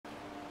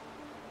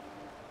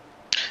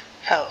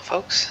Hello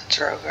folks, it's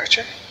Rogue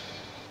Archer.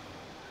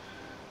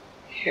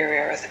 Here we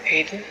are with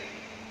Aidan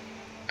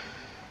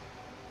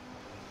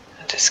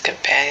and his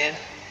companion.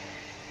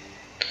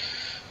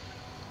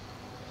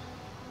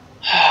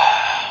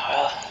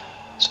 Well,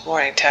 it's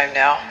morning time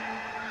now.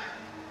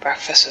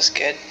 Breakfast was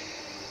good.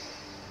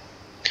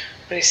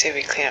 What do you say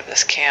we clean up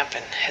this camp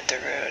and hit the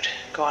road,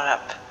 going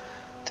up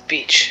the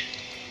beach?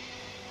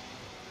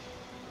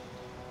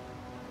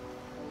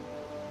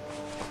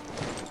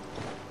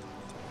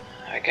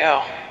 There we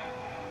go.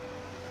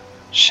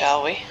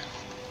 Shall we?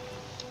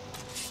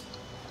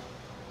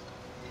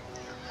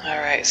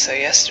 Alright, so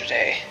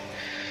yesterday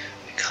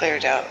we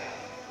cleared out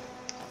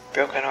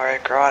Broken Aura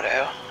Grotto,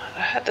 and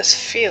I had this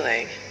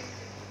feeling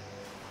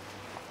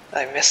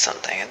that I missed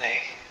something, and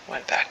I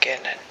went back in,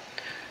 and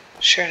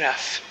sure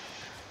enough,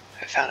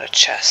 I found a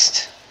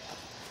chest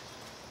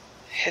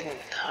hidden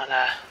on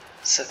a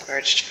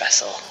submerged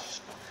vessel.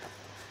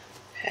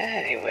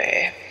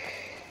 Anyway,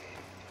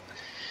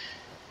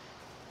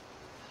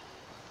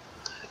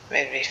 it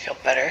made me feel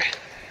better.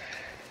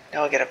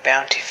 Now I'll get a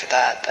bounty for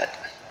that, but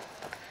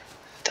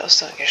those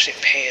don't usually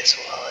pay as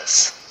well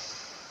as,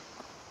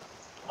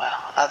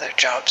 well, other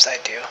jobs I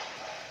do.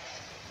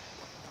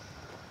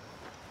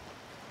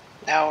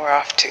 Now we're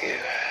off to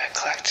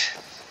collect,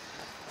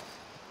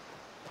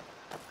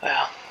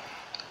 well,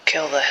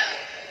 kill the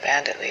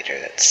bandit leader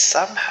that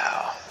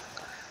somehow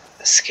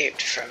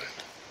escaped from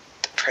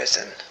the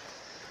prison.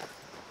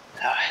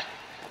 Now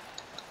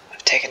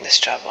I've taken this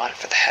job on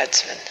for the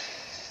headsman.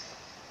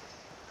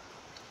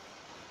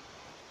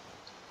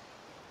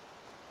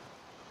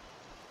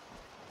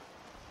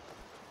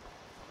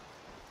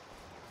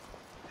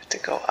 To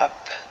go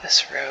up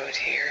this road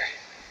here.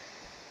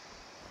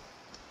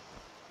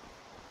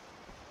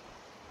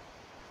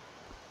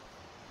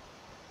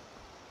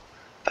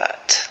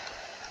 But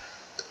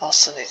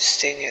also need to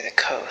stay near the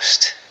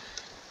coast.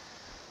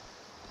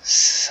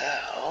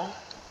 So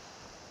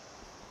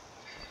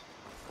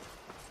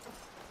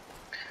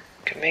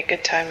can make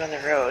good time on the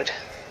road.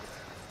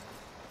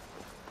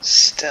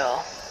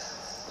 Still,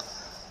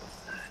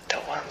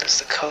 don't want to lose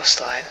the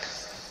coastline.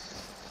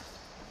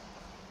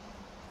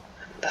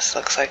 This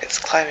looks like it's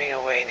climbing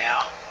away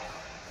now.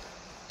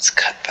 Let's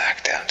cut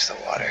back down to the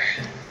water.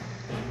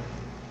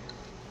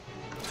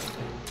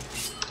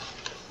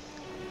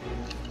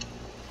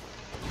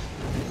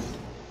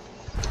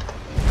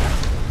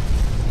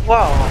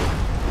 Whoa!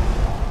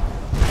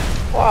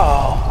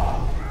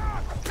 Whoa!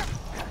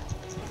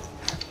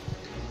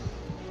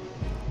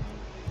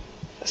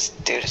 This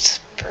dude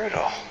is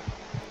brutal.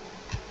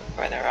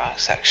 We're in the wrong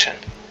section.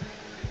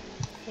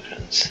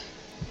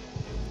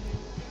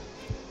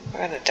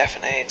 We're gonna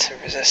definitely need to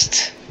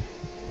resist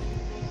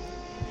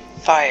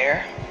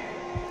fire.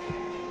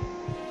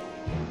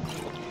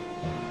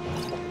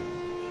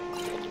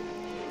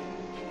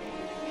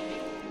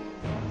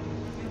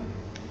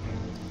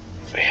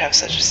 If we have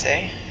such a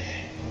thing.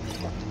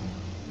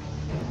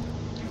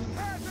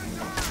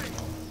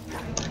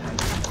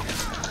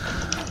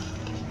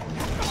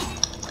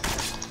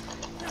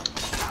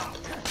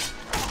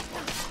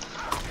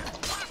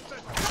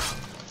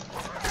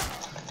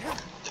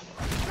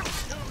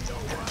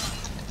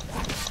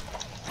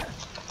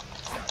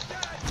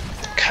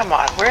 Come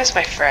on, where's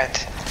my friend?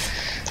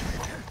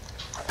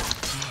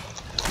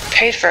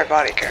 Paid for a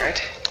bodyguard.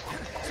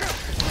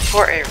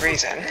 For a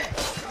reason.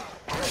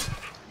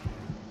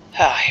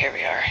 Ah, here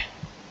we are.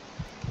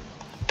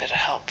 A bit of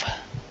help.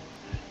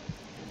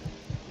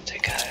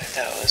 Take out of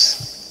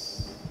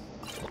those.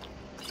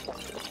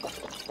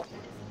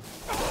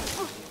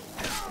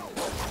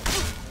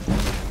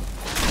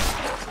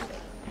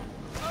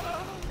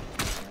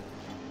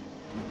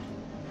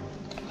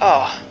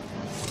 Oh.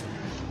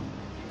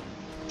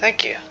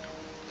 Thank you.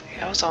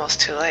 I was almost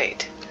too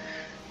late.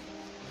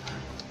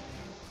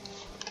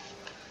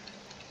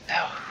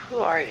 Now, who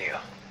are you?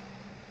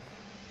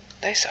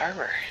 Nice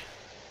armor.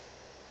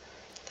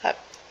 That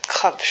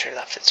club sure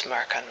left its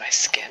mark on my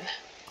skin.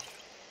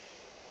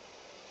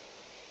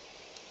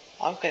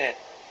 I'm gonna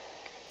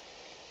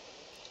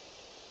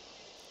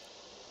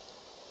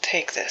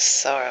take this,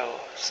 so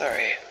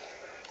sorry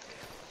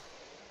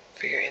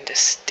for your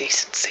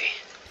indecency.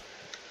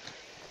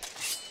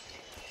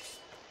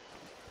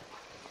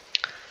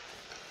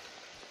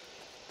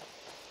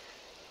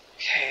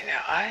 Okay, now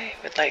I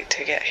would like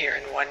to get here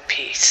in one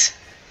piece.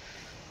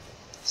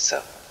 So,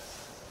 what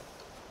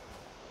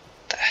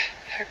the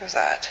heck was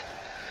that?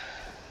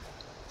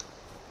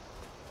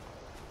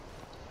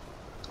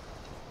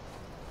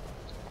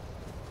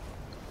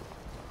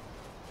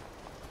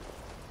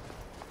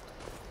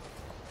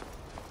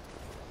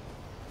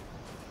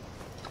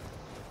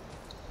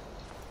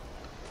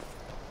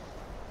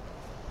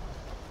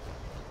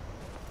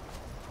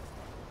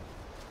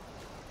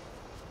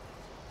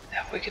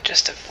 Now, if we could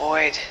just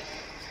avoid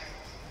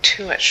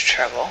too much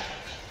trouble,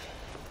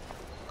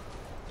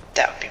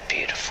 that would be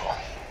beautiful.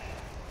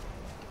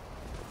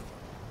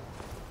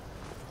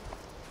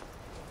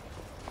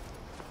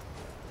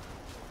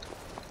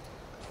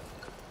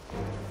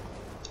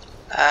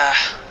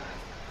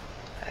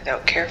 I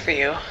don't care for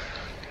you.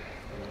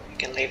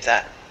 can leave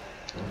that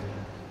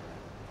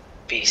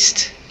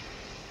beast.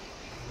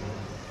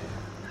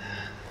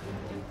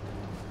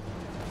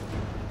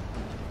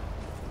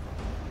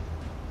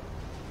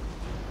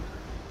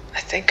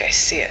 I think I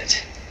see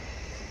it.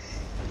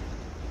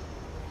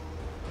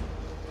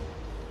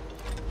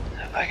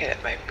 If I could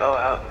get my bow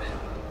out.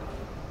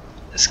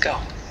 Let's go.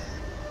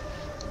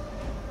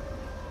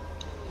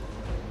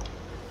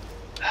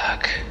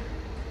 Fuck.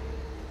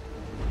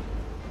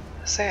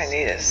 Last thing I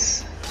need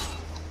is...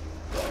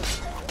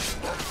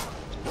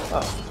 Oh.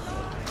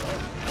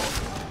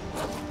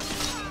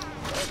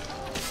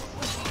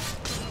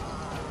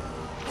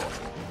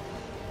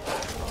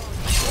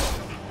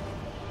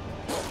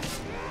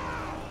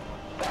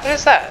 What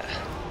is that?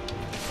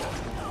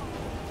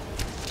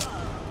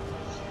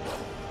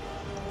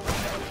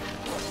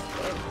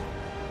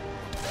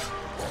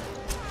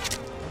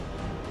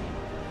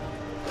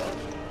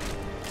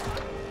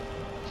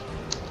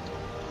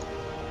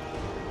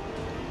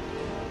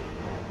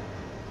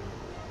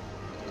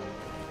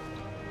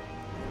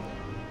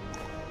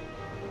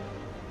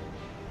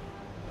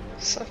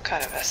 Some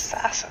kind of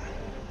assassin.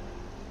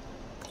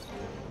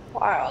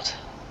 Wild.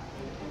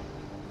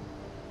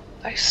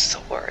 Nice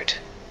sword.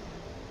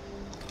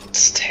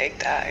 Let's take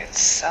that and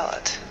sell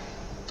it.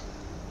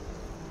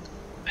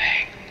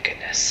 My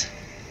goodness.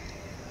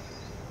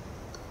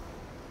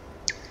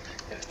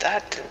 If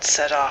that didn't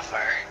set off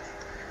our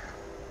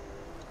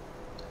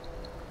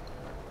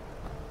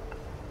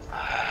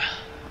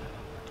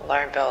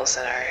alarm bells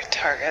and our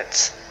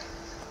targets,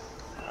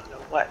 I don't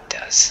know what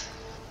does.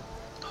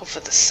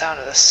 Hopefully the sound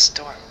of the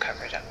storm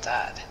covered up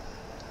that.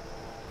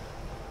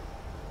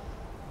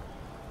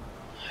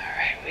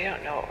 Alright, we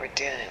don't know what we're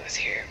dealing with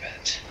here,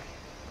 but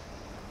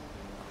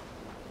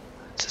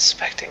I'm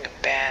suspecting a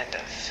band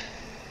of...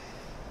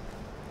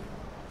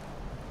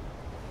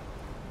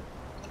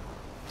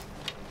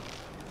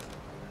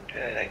 I'd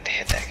really like to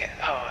hit that guy.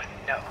 Oh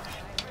no.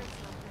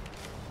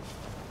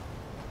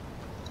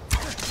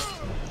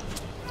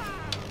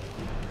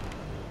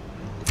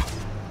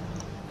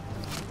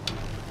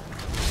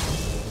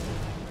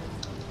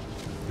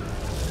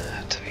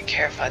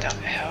 Careful I don't...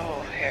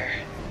 Oh, here.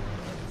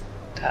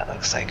 That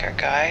looks like our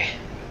guy.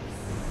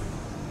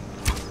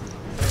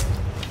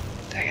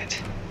 Dang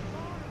it.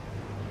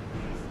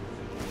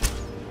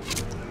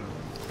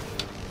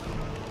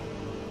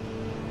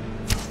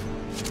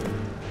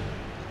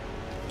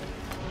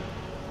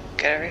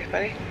 Get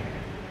everybody?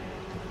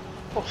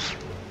 Oof.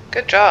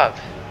 Good job.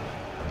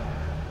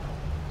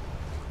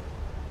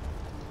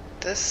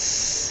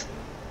 This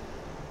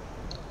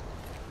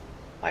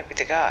might be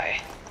the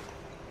guy.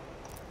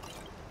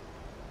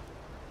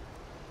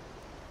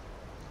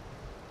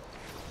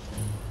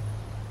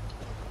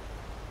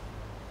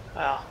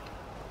 Well,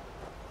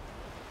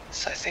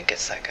 so I think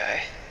it's that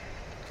guy.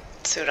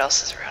 Let's see what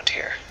else is around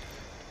here.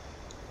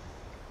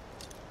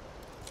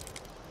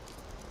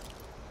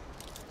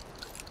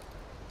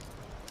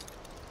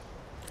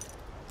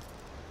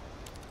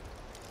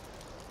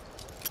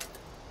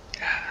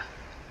 Ah.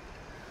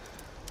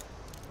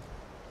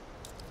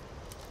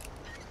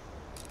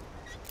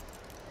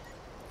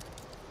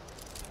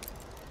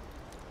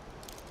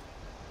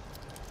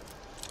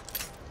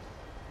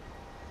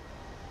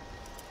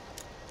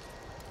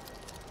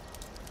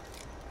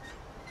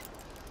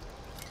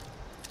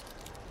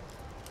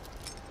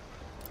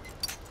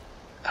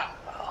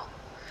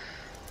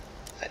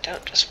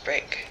 Don't just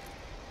break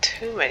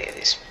too many of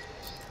these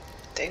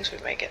things, we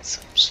might get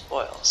some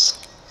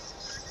spoils.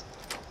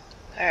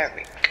 There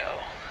we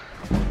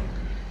go.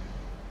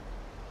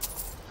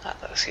 That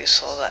looks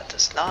useful, that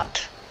does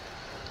not.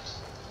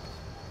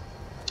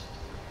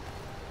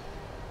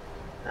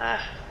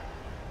 Ah.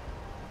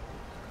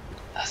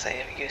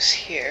 Nothing of use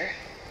here.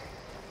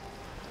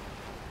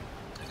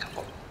 A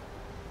couple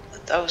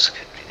of those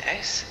could be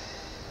nice.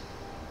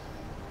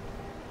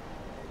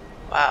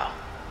 Wow.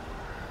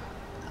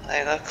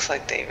 It looks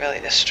like they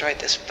really destroyed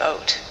this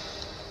boat.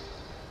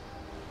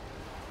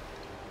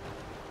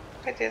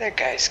 Where'd the other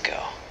guys go?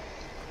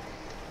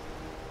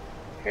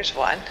 Here's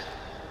one.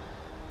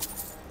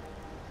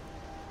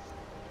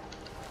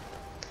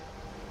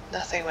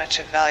 Nothing much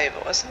of value,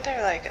 but wasn't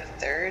there like a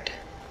third?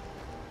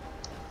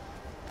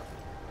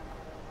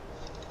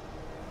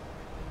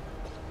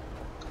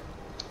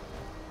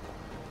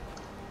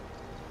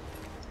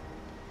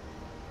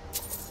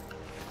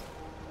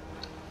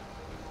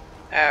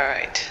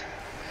 Alright.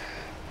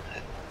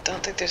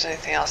 Don't think there's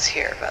anything else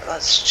here, but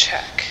let's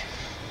check.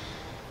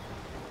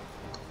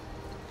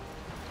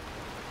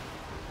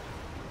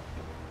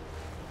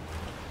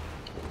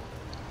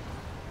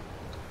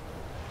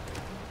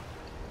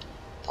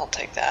 I'll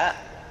take that.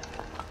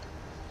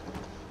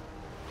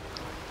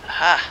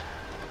 Aha!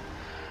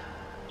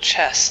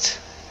 Chest.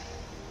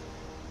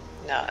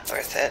 Not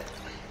worth it.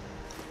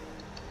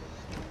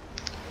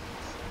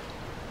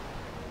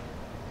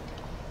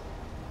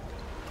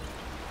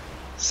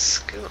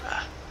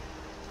 Skooma.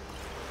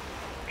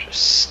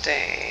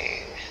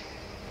 Interesting.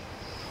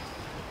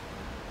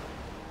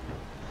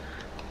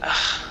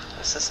 Ugh,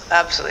 this is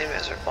absolutely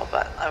miserable,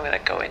 but I'm gonna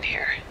go in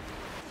here.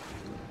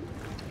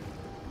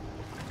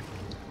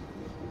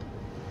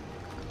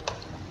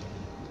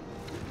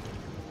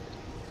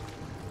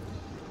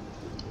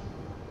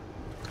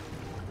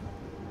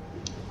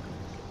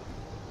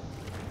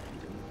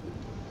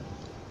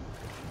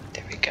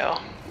 go.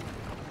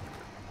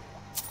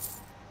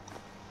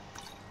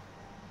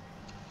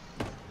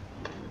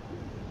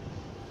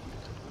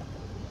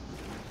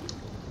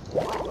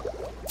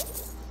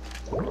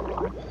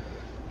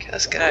 Okay,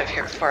 let's get out of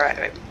here before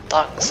my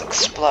lungs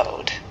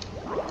explode.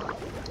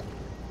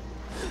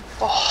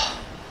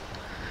 Oh.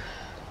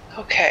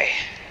 Okay.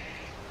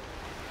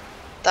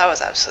 That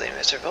was absolutely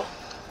miserable.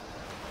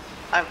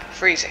 I'm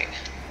freezing.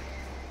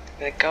 I'm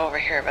gonna go over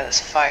here by this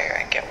fire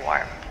and get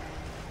warm.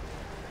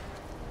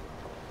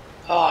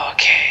 Oh,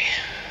 okay.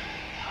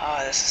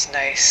 Oh, this is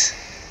nice.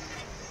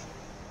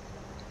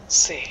 Let's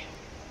see.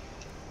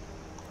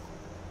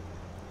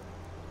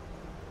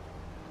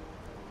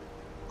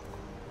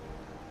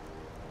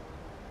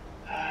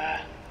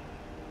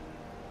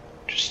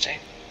 Interesting.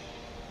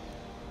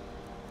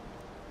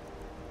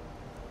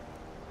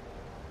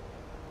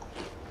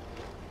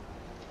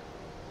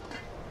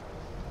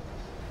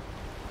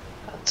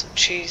 Got some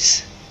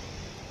cheese.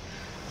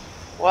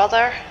 Well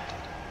there?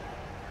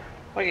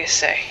 What do you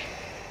say?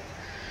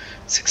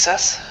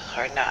 Success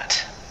or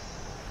not?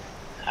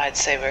 I'd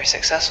say we're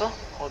successful.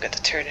 We'll get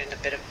to turn in a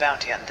bit of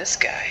bounty on this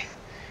guy.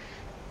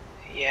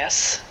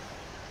 Yes.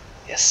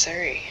 Yes,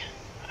 sirree.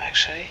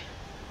 Actually,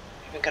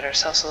 we got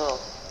ourselves a little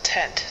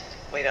tent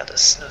to wait out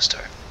this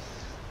snowstorm.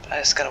 But I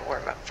just gotta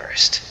warm up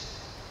first.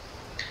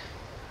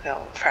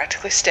 We'll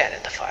practically stand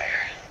in the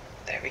fire.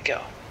 There we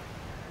go.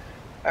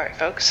 Alright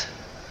folks,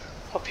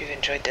 hope you've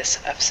enjoyed this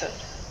episode.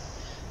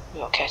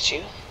 We will catch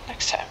you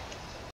next time.